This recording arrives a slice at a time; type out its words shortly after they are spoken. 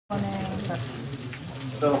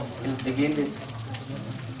So we'll begin with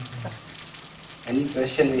any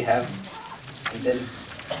question we have, and then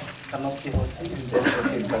sum up the whole thing, and then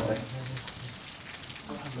proceed further.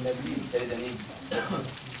 Let's see if there is any.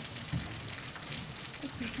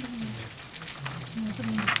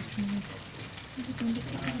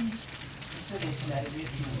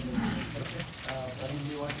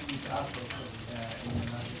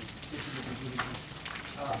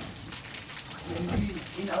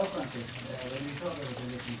 In our context, when we talk about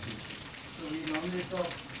relationship, so we normally talk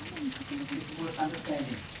about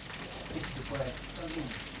understanding. It's required.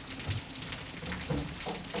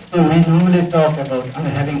 So we normally talk about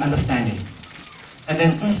having understanding. And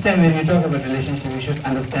then each time when we talk about relationship, we should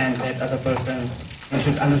understand that other person, we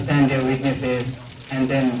should understand their weaknesses, and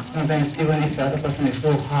then sometimes even if the other person is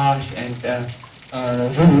so harsh and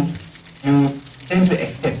rude, you tend to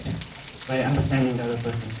accept by understanding the other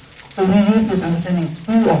person. So we use this understanding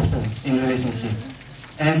too often in relationships.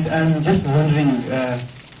 And I'm just wondering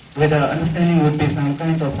whether understanding would be some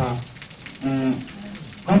kind of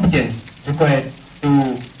competence required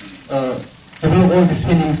to develop all these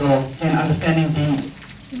feelings, or can understanding be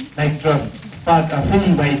like trust, part of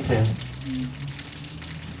feeling by itself?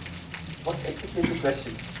 What exactly is the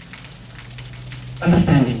question?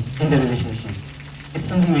 Understanding in the relationship. It's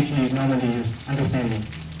something which we normally use, understanding.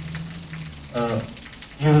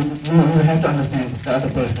 You have to understand the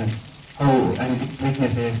other person, how and its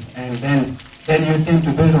weaknesses, and then you tend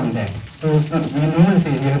to build on that. So we normally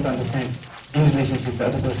say you have to understand in relationship the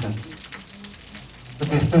other person. So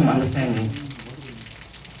there's some understanding.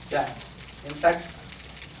 Yeah, in fact,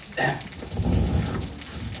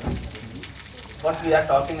 what we are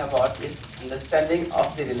talking about is understanding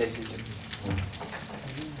of the relationship,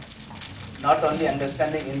 not only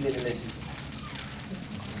understanding in the relationship.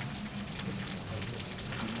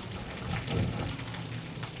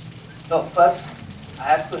 So first,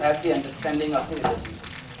 I have to have the understanding of the relationship.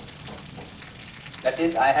 That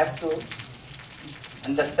is, I have to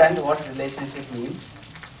understand what relationship means.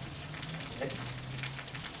 Yes.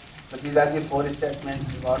 So these are the four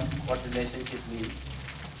statements about what relationship means.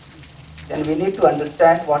 Then we need to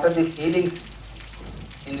understand what are the feelings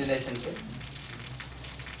in relationship.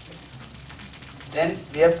 Then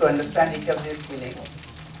we have to understand each of these feelings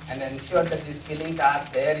and ensure that these feelings are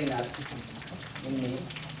there in us, in me.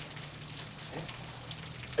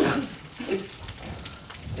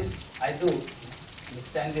 If I do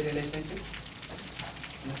understand the relationship,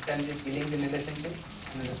 understand the feelings in relationship,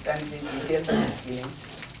 and understand the details of these feelings,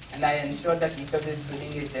 and I ensure that each of these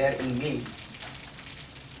feelings is there in me,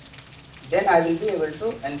 then I will be able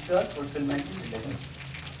to ensure fulfillment in relationship.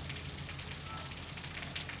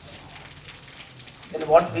 Then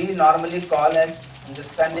what we normally call as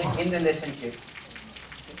understanding in relationship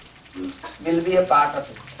will be a part of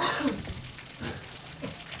it.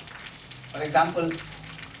 For example,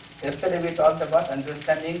 yesterday we talked about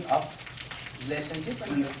understanding of relationship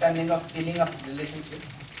and understanding of feeling of relationship.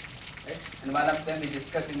 Right? And one of them we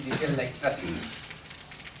discussed in detail, like trust.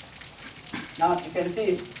 Now you can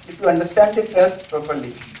see, if you understand the trust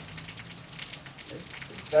properly, right?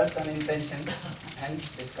 Trust and intention and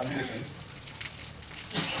this communication,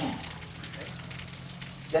 right?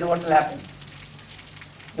 Then what will happen?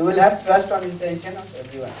 You will have trust on intention of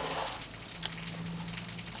everyone.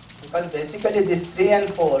 Because basically this 3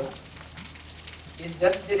 and 4 is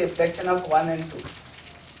just the reflection of 1 and 2.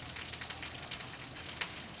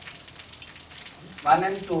 1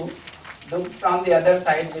 and 2 looked from the other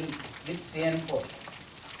side will be 3 and 4.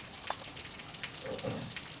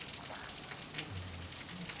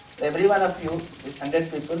 So every one of you, these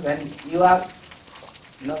 100 people, when you are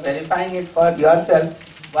verifying it for yourself,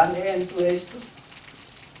 1A and 2A is true.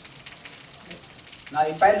 Now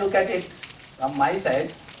if I look at it from my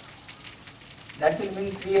side, that will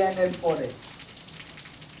mean 3A and 4A.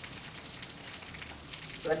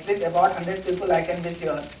 So at least about 100 people I can be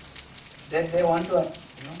sure that they want to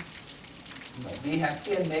be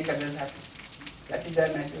happy and make others happy. That is their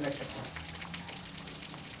natural acceptance.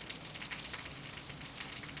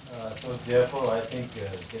 So therefore I think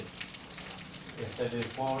that yesterday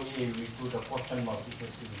 4A we put a question mark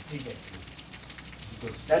because it is big actually.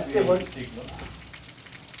 Because that's the whole, no?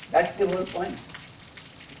 That's the whole point.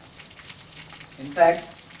 In fact,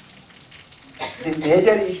 the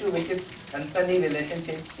major issue which is concerning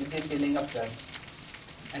relationship is the feeling of trust.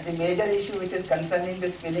 And the major issue which is concerning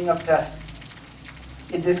this feeling of trust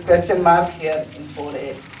is this question mark here in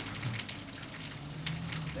 4A.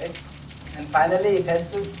 Right? And finally it has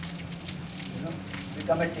to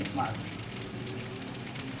become a tick mark.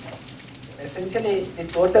 Essentially the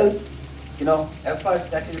total effort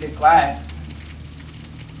that is required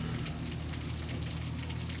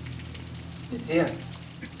is here.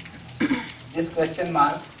 This question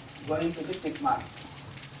mark going to be tick mark.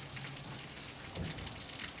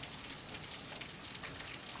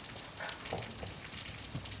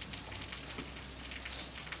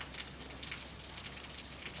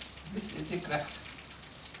 This is the crux.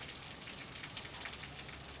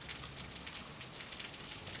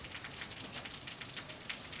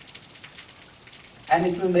 And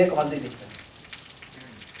it will make all the difference.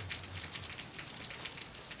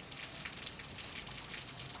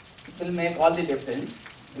 It will make all the difference,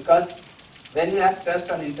 because when you have trust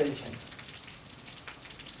on intention,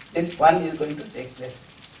 this one is going to take place.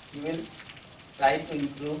 You will try to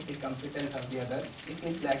improve the competence of the other if he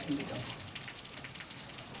is lacking the competence.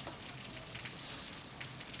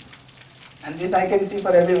 And this I can see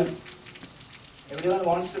for everyone. Everyone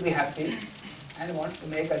wants to be happy and wants to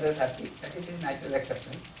make others happy. That is his natural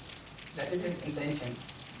acceptance. That is his intention.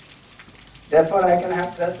 Therefore, I can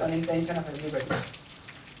have trust on intention of everybody.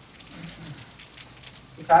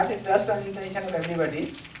 If I have the trust on intention of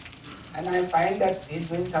everybody, and I find that he is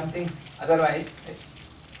doing something otherwise,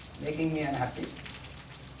 making me unhappy,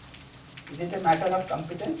 is it a matter of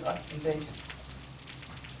competence or intention?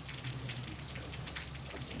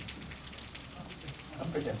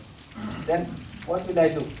 Competence. Then what will I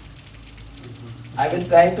do? I will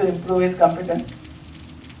try to improve his competence,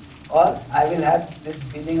 or I will have this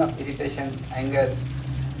feeling of irritation, anger,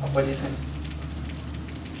 opposition.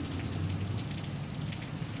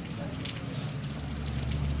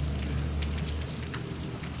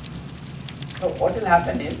 So what will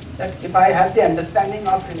happen is that if I have the understanding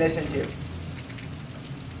of relationship,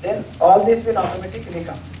 then all this will automatically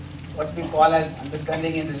come. What we call as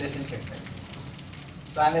understanding in relationship. Right?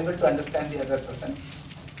 So I am able to understand the other person.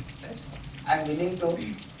 Right? I am willing to,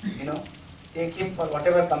 take him for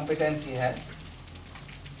whatever competence he has.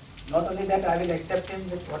 Not only that, I will accept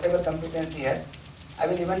him with whatever competence he has. I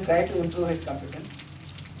will even try to improve his competence.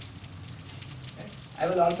 Right? I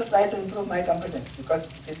will also try to improve my competence, because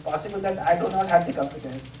it is possible that I do not have the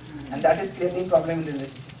competence, and that is creating problem in the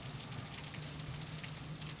relationship.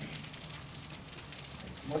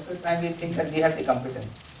 Most of the time we think that we have the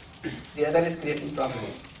competence. The other is creating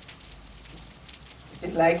problem. It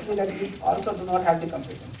is likely that we also do not have the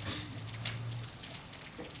competence.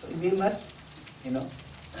 So we must,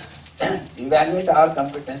 evaluate our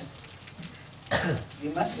competence. We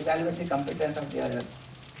must evaluate the competence of the other.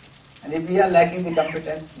 And if we are lacking the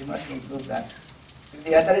competence, we must improve that. If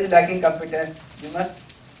the other is lacking competence, we must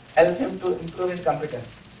help him to improve his competence.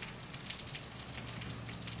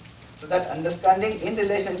 So that understanding in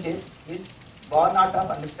relationship is born out of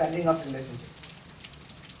understanding of relationship.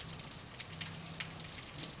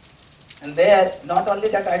 And there, not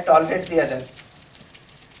only that I tolerate the other,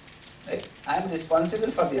 right? I am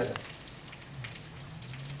responsible for the other.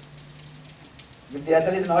 If the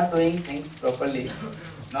other is not doing things properly,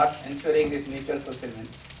 not ensuring this mutual fulfillment,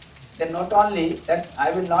 then not only that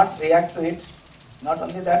I will not react to it, not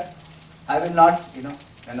only that I will not,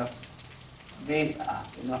 be,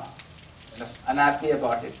 unhappy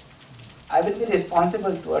about it, I will be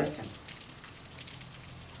responsible towards him.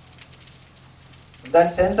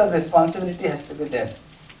 That sense of responsibility has to be there.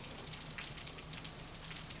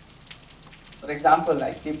 For example,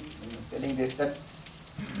 I keep telling this, that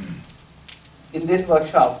in this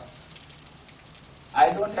workshop,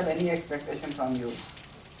 I don't have any expectation from you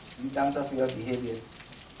in terms of your behavior.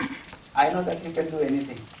 I know that you can do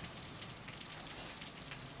anything.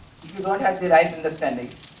 If you don't have the right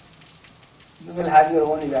understanding, you will have your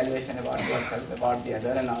own evaluation about yourself, about the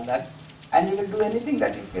other and all that, and you will do anything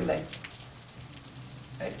that you feel like.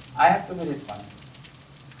 Right? I have to be responsible.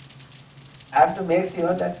 I have to make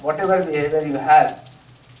sure that whatever behavior you have,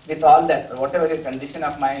 with all that, whatever condition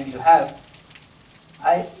of mind you have,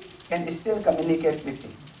 I can still communicate with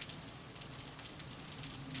you.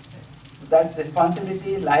 That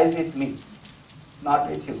responsibility lies with me, not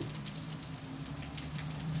with you.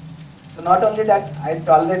 So not only that, I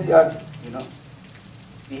tolerate your,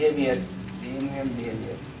 behavior, the inhuman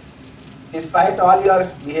behavior. Despite all your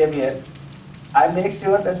behavior, I make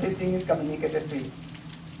sure that this thing is communicated to you.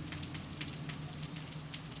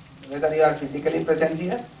 Whether you are physically present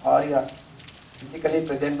here or you are physically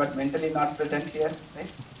present but mentally not present here, right?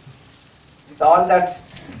 With all that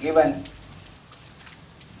given,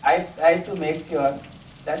 I try to make sure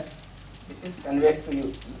that this is conveyed to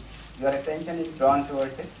you. Your attention is drawn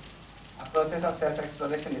towards it. A process of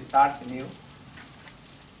self-exploration starts in you.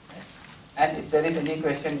 And if there is any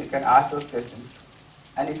question, you can ask those questions.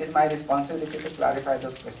 And it is my responsibility to clarify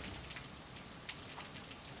those questions.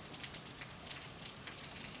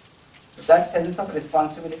 That sense of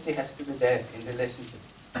responsibility has to be there in relationship.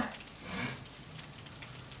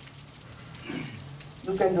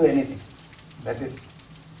 you can do anything. That is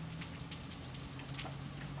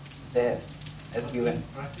there as given.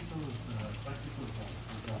 Practical, for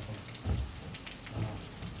example,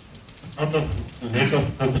 out of lack of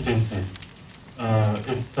competencies,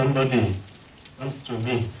 if somebody comes to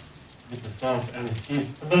me with a sword and he's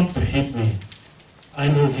about to hit me, I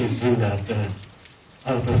know he's doing that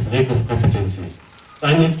out of lack of competency.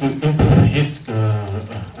 I need to improve his,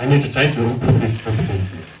 I need to try to improve his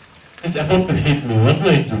competencies. He's about to hit me, what do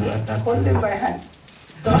I do at that Hold point? him by hand.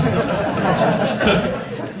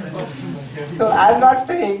 So I am not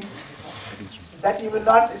saying that you will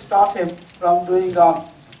not stop him from doing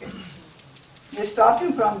wrong. Okay. You stop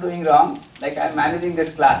him from doing wrong, like I am managing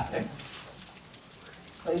this class. Right?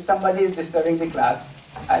 So if somebody is disturbing the class,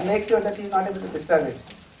 I make sure that he is not able to disturb it.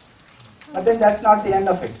 But then that's not the end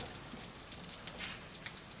of it.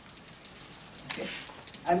 Okay.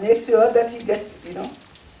 I make sure that he gets,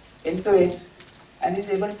 into it and is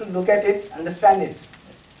able to look at it, understand it.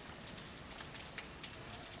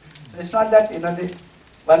 So it's not that this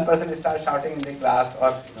one person starts shouting in the class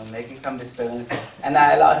or making some disturbance and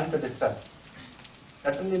I allow him to disturb.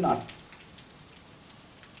 Certainly not.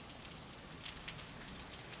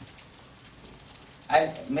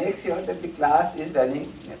 I make sure that the class is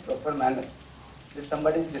running in a proper manner. If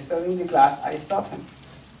somebody is disturbing the class, I stop him.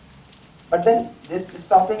 But then this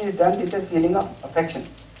stopping is done with a feeling of affection,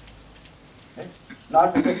 right?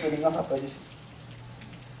 Not with a feeling of opposition,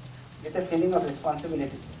 with a feeling of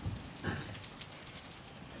responsibility.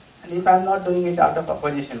 And if I am not doing it out of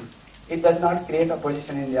opposition, it does not create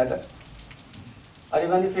opposition in the other. Or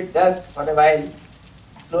even if it does for a while,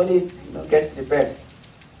 slowly it gets repaired.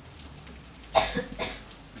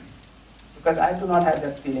 Because I do not have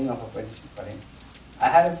that feeling of opposition for him. I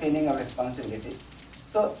have a feeling of responsibility.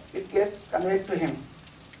 So it gets conveyed to him.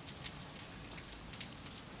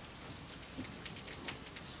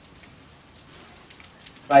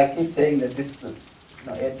 So I keep saying that this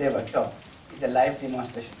 8-day workshop is a live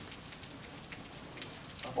demonstration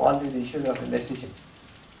of all these issues of relationship.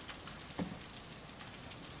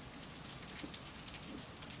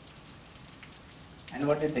 And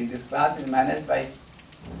what do you think? This class is managed by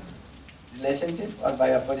relationship or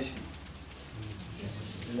by opposition?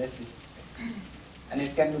 Relationship. And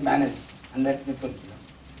it can be managed, 100 people,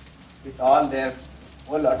 with all their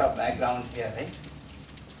whole lot of background here, right?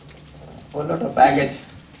 Whole lot of baggage,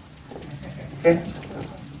 okay,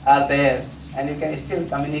 are there, and you can still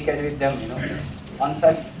communicate with them, on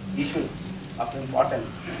such issues of importance.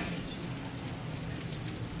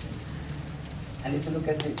 And if you look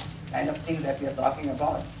at the kind of things that we are talking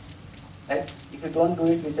about, right? If you don't do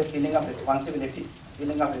it with a feeling of responsibility,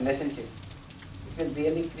 feeling of relationship, it will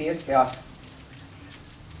really create chaos.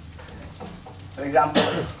 For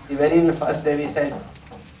example, the very first day we said,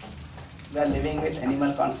 we are living with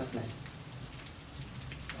animal consciousness.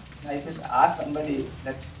 Now if you ask somebody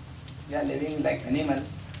that we are living like animal,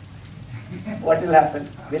 what will happen?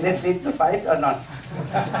 Will it lead to fight or not?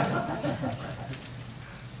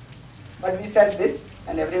 But we said this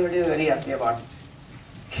and everybody is very happy about it.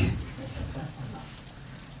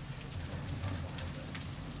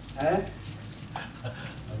 I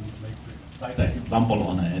would like to cite an example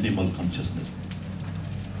on an animal consciousness.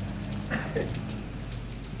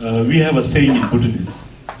 We have a saying in Buddhism.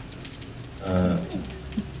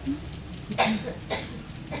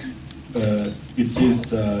 It says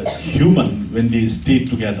human, when they stay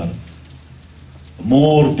together, the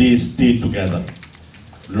more they stay together,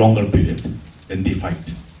 longer period, then they fight.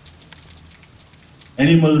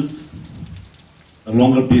 Animals, the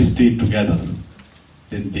longer they stay together,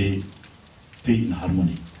 then they stay in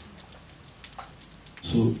harmony.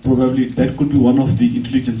 So probably that could be one of the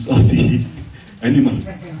intelligence of the animal,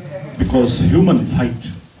 because human fight,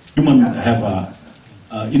 human have a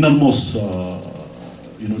innermost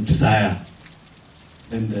desire,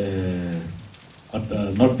 and but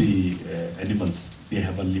not the animals. They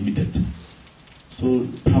have a limited. So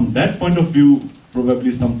from that point of view,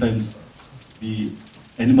 probably sometimes the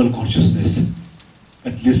animal consciousness,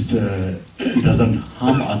 at least it doesn't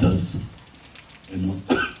harm others,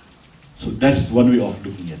 So that's one way of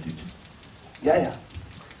looking at it. Yeah.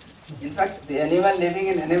 In fact, the animal living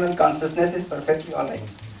in animal consciousness is perfectly alright.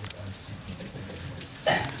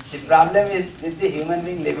 The problem is with the human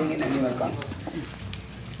being living in animal consciousness.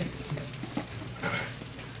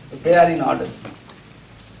 So they are in order.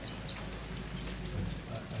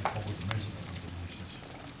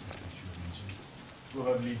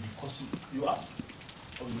 Probably the question you asked,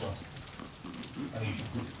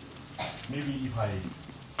 maybe if I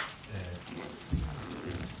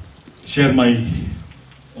share my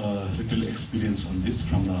little experience on this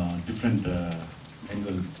from different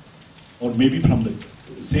angle, or maybe from the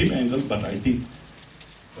same angle, but I think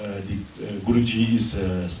the Guruji is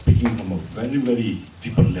speaking from a very, very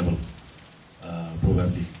deeper level,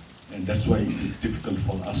 probably, and that's why it is difficult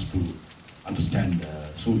for us to understand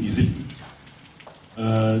so easily.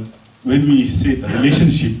 When we say the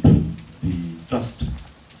relationship, the trust,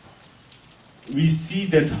 we see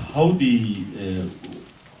that how the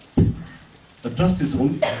trust is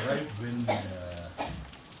only right when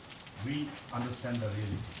we understand the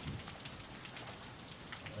reality.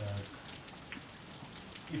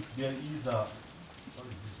 If there is a,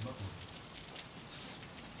 sorry, this is not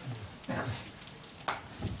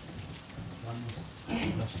one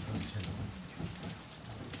more last question.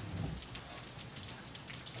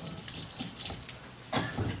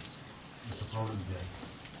 There's a problem there.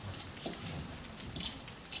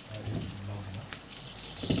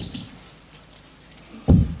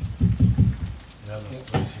 Loud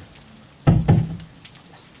enough?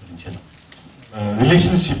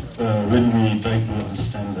 Relationship, when we try to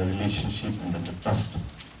understand the relationship and then the trust.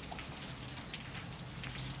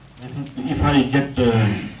 I think if I get,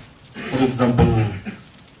 for example,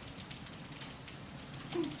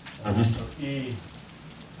 Mr. A,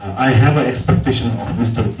 I have an expectation of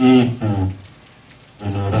Mr. A to,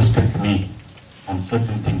 respect me on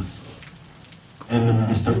certain things, and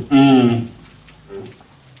Mr. A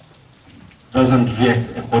doesn't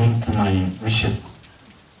react according to my wishes,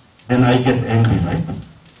 then I get angry, right?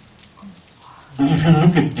 So if you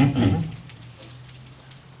look at deeply,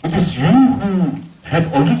 it is you who have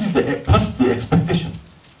already first the expectation.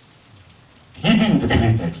 He didn't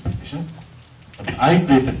create the expectation, but I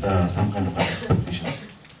created some kind of an expectation.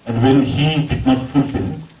 And when he did not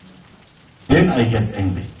fulfill, then I get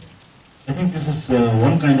angry. I think this is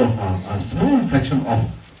one kind of a small fraction of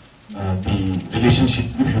the relationship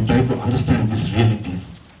if you try to understand these realities.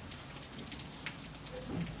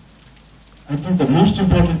 I think the most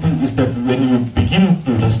important thing is that when you begin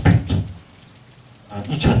to respect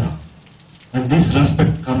each other, and this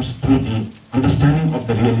respect comes through the understanding of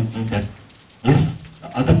the reality that yes, the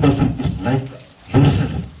other person is like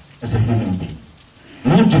yourself as a human being,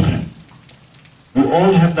 no different. We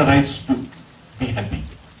all have the rights to be happy.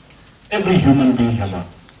 Every human being has a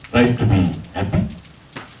right to be happy,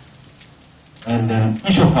 and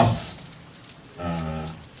each of us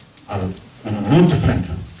are no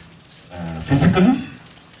different. Physically,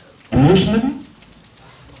 emotionally,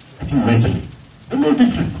 I think mentally. They're no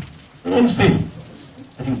different. They're all the same.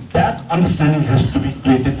 I think that understanding has to be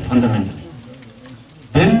created fundamentally.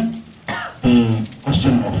 Then the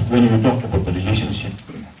question of when you talk about the relationship,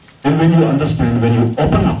 then when you understand, when you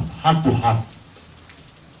open up heart to heart,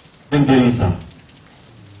 then there is a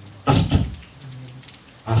trust,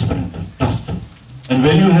 transparent trust. And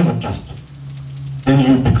when you have a trust, then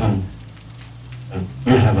you become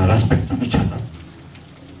you have a respect to each other.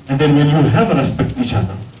 And then when you have a respect to each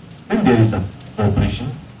other, then there is a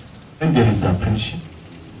cooperation, then there is a friendship,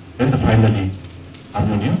 then finally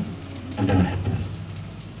harmony, and then happiness.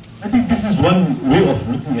 I think this is one way of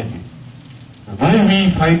looking at it. Why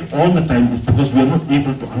we fight all the time is because we are not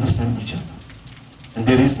able to understand each other. And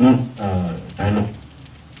there is no dialogue.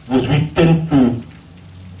 Because we tend to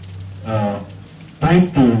try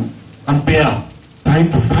to compare, try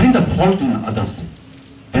to find a fault in others,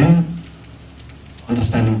 then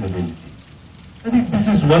understanding the reality. I think this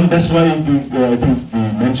is one, that's why I think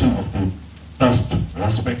the mention of the trust,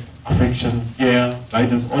 respect, affection, care,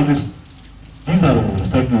 guidance, all this, these are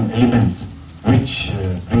certain elements which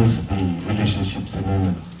brings the relationships in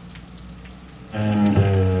movement. And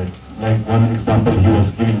like one example he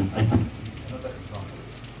was giving, I could... Another example.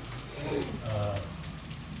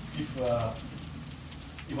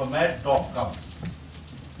 If a mad dog comes,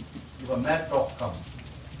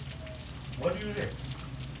 what do you react?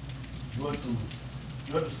 You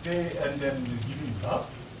have to stay and then give him love.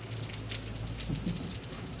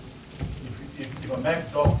 If a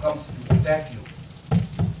mad dog comes to attack you,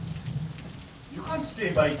 you can't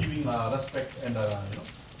stay by giving respect and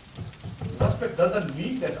Respect doesn't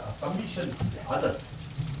mean that submission to others.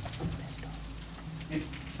 It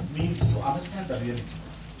means to understand the reality.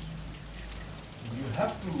 You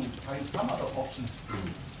have to find some other options to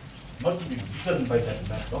not to be beaten by that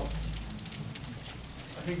mad dog.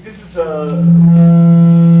 I think this is I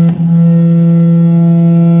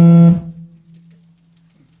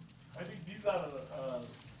think these are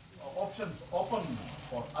options open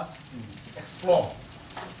for us to explore.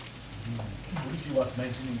 Guruji was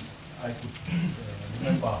mentioning, I could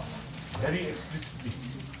remember very explicitly,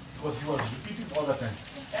 because he was repeating all the time,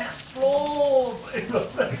 explore! It was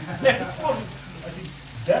explore! I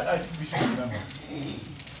think we should remember.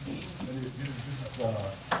 This is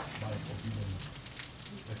my opinion.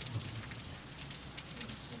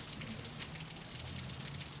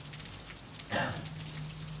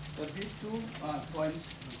 So these two points,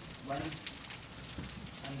 one,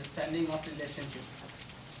 understanding of relationship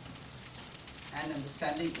and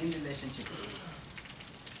understanding in relationship.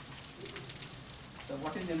 So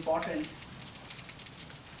what is important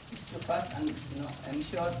is to first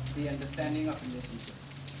ensure the understanding of relationship,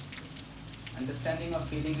 understanding of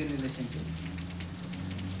feeling in relationship,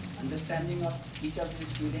 understanding of each of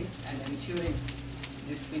these feelings and ensuring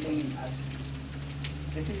this feeling in us.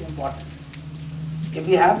 This is important. If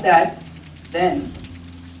we have that, then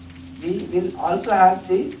we will also have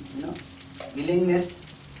the willingness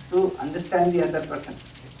to understand the other person.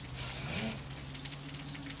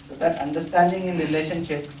 So that understanding in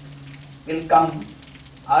relationship will come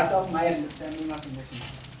out of my understanding of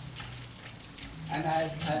relationship. And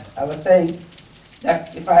as I was saying,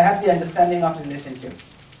 that if I have the understanding of relationship,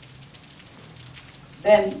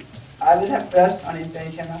 then I will have trust on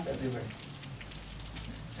intention of everybody.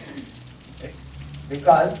 Okay?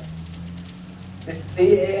 Because this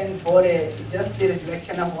 3A and 4A is just the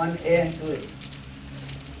reflection of 1A and 2A.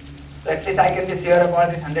 So at least I can be sure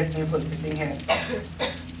about these 100 people sitting here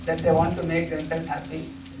that they want to make themselves happy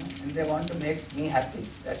and they want to make me happy.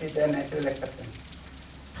 That is their natural acceptance.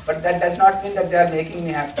 But that does not mean that they are making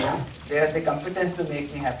me happy. They have the competence to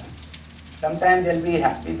make me happy. Sometimes they will be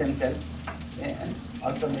happy themselves and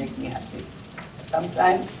also make me happy.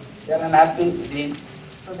 Sometimes they are unhappy within,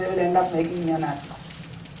 so they will end up making me unhappy.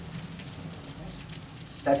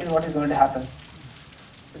 That is what is going to happen.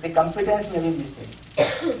 So the competence may be missing.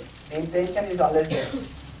 The intention is always there.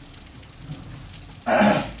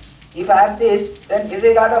 If I have this, then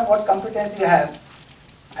irregardless of what competence you have,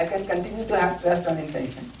 I can continue to have trust on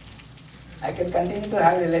intention. I can continue to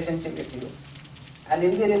have a relationship with you. And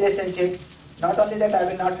in the relationship, not only that I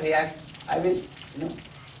will not react, I will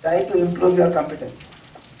try to improve your competence.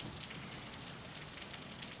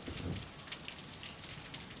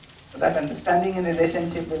 So that understanding in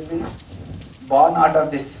relationship will be born out of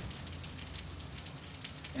this.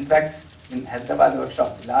 In fact, in Hyderabad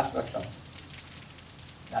workshop, the last workshop,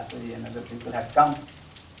 Datuji and other people had come.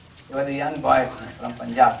 He was a young boy from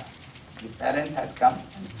Punjab. His parents had come.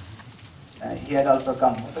 He had also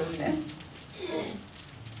come. What was his name?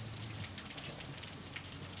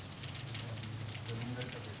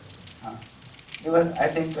 He was,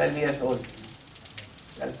 I think, 12 years old.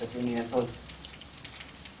 12, 13 years old.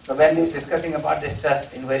 So when we were discussing about this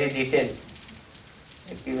trust in very detail,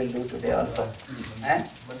 like we will do today also.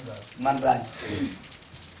 Manraj.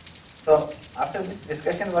 So after this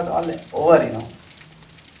discussion was all over,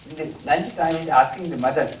 in the lunch time he is asking the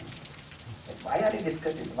mother, like, why are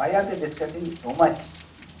they discussing so much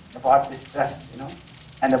about this trust,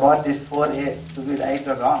 and about this 4A to be right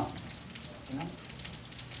or wrong,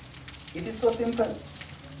 It is so simple,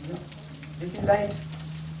 this is right.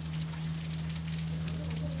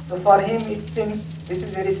 So for him it seems this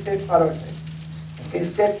is very straightforward.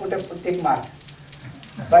 Instead put a tick mark.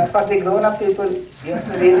 But for the grown-up people, you have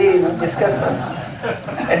to really discuss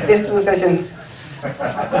at least 2 sessions.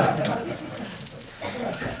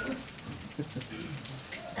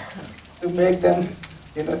 To make them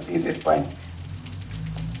see this point.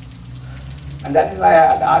 And that is why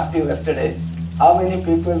I had asked you yesterday, how many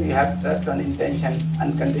people you have trust on intention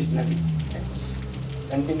unconditionally,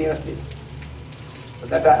 continuously. So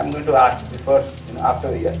that I am going to ask before,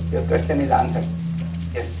 after your question is answered.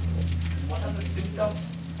 Yes. What are the symptoms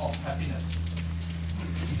of happiness?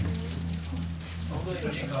 How do I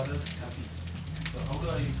make others happy? So how do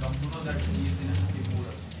I come to know that he is in a happy mood?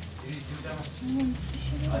 Any symptoms?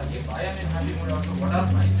 If I am in happy mood also, what are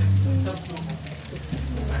my symptoms to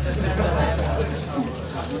understand that I am happy?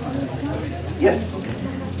 Yes.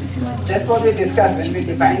 That's what we discussed when we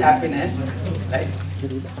defined happiness, right?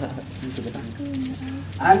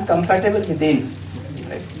 I am comfortable within,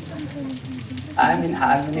 right? I am in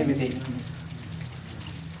harmony within.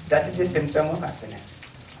 That is the symptom of happiness.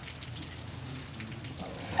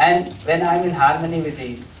 And when I am in harmony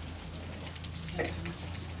within, right,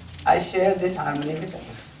 I share this harmony with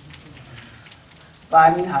others. So I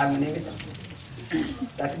am in harmony with others.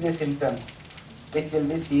 That is the symptom which will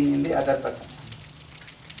be seen in the other person.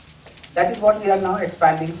 That is what we are now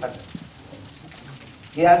expanding further.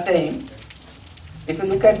 We are saying, if you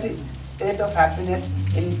look at the state of happiness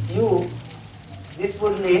in you, this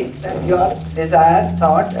would mean that your desire,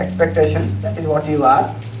 thought, expectation, that is what you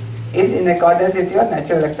are, is in accordance with your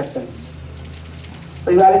natural acceptance.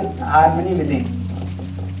 So you are in harmony within.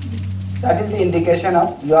 That is the indication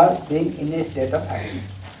of you are being in a state of happiness.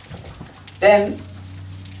 Then,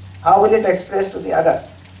 how will it express to the other?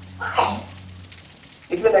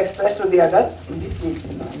 It will express to the other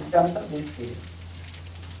in terms of these feelings.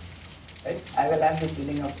 Right? I will have the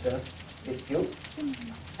feeling of trust with you,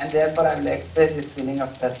 and therefore I will express this feeling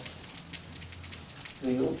of trust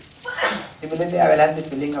to you. Similarly, I will have the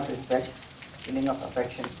feeling of respect, feeling of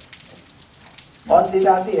affection. All these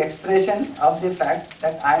are the expression of the fact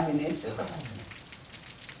that I am in a state of happiness.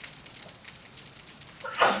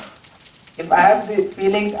 If I have the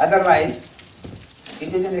feelings otherwise,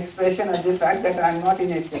 it is an expression of the fact that I am not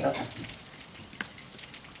in a state of happiness.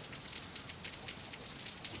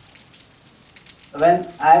 When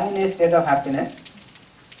I am in a state of happiness,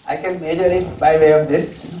 I can measure it by way of this,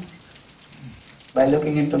 by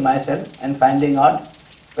looking into myself and finding out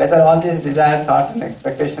whether all these desires, thoughts and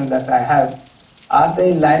expectations that I have, are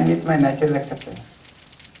they in line with my natural acceptance,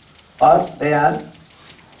 or they are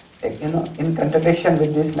in contradiction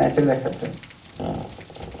with this natural acceptance.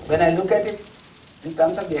 When I look at it in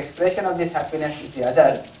terms of the expression of this happiness with the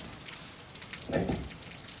other, right,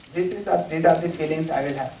 these are the feelings I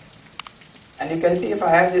will have. And you can see, if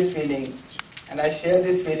I have this feeling and I share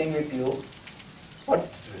this feeling with you, what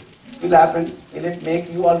will happen? Will it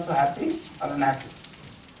make you also happy or unhappy?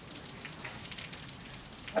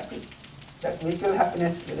 Happy. That mutual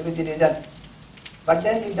happiness will be the result. But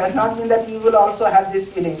then it does not mean that you will also have this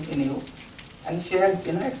feeling in you and share,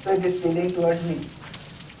 express this feeling towards me.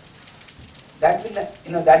 That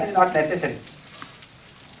will, that is not necessary.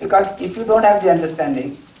 Because if you don't have the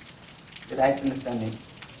understanding, the right understanding,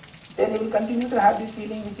 then you will continue to have this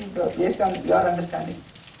feeling which is based on your understanding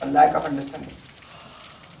or lack of understanding.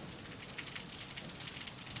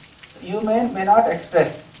 You may not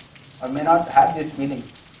express or may not have this feeling,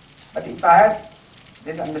 but if I have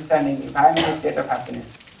this understanding, if I am in a state of happiness,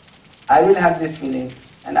 I will have this feeling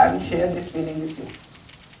and I will share this feeling with you.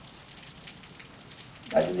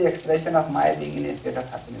 That is the expression of my being in a state of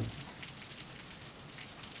happiness.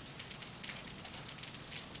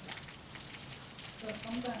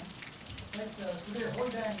 Sometimes, like today, whole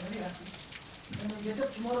day I am very happy. When I get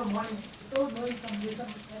up tomorrow morning, without knowing some reason,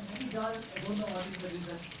 I am very dull, I don't know what is the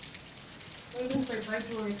reason. So even if I try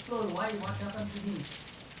to explore why, what happened to me,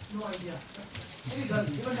 no idea. Very dull,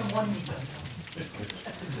 even the morning itself.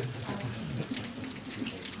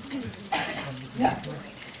 Yeah.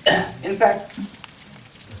 In fact,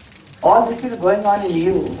 all this is going on in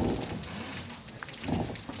you.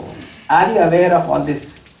 Are you aware of all this?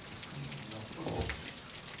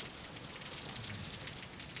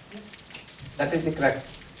 That is the crux.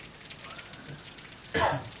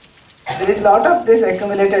 There is a lot of this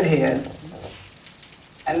accumulated here,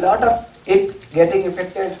 and a lot of it getting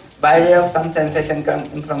affected by way of some sensation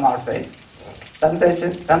coming from outside, some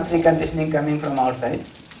preconditioning coming from outside,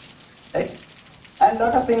 right? And a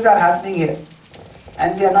lot of things are happening here,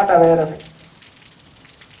 and we are not aware of it.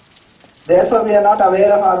 Therefore, we are not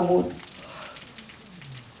aware of our mood.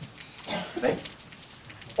 Right?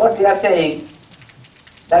 What we are saying,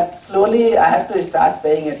 that slowly I have to start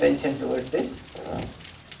paying attention towards this,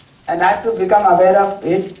 and I have to become aware of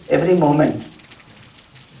it every moment.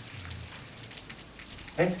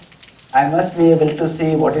 Right? I must be able to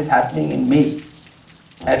see what is happening in me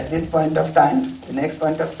at this point of time, the next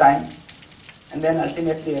point of time, and then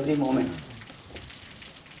ultimately every moment.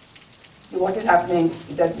 See, what is happening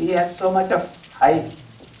is that we have so much of high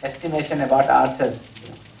estimation about ourselves,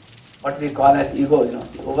 what we call as ego,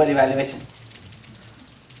 over-evaluation.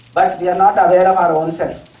 But we are not aware of our own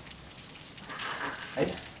self.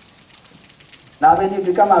 Right? Now when you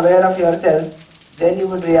become aware of yourself, then you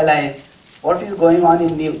will realize what is going on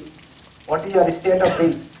in you. What is your state of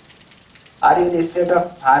being? Are you in a state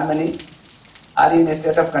of harmony? Are you in a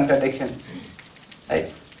state of contradiction?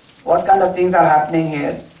 Right? What kind of things are happening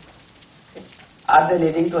here? Are they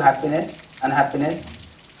leading to happiness, unhappiness?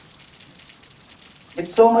 With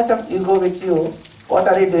so much of ego with you, what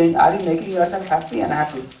are you doing? Are you making yourself happy,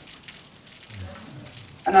 unhappy?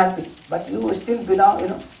 Unhappy. But you still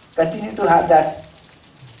belong, continue to have that.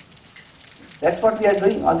 That's what we are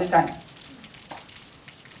doing all the time.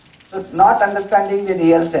 So not understanding the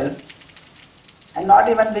real self and not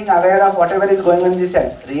even being aware of whatever is going on in the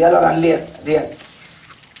self, real or unreal.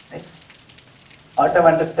 Right? Out of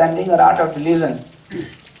understanding or out of delusion.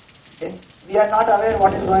 Okay? We are not aware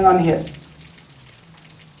what is going on here.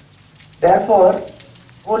 Therefore,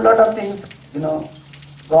 whole lot of things,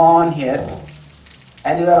 go on here,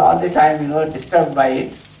 and you are all the time, disturbed by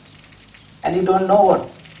it, and you don't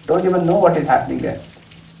even know what is happening there.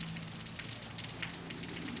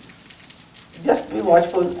 Just be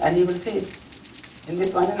watchful, and you will see in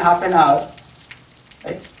this 1.5 hours,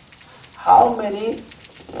 right? How many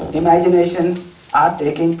imaginations are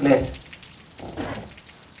taking place.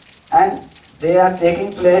 And they are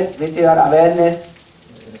taking place with your awareness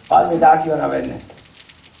or without your awareness.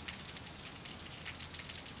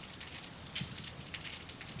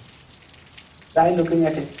 Try looking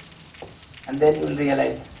at it, and then you will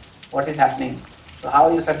realize what is happening. So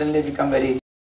how you suddenly become very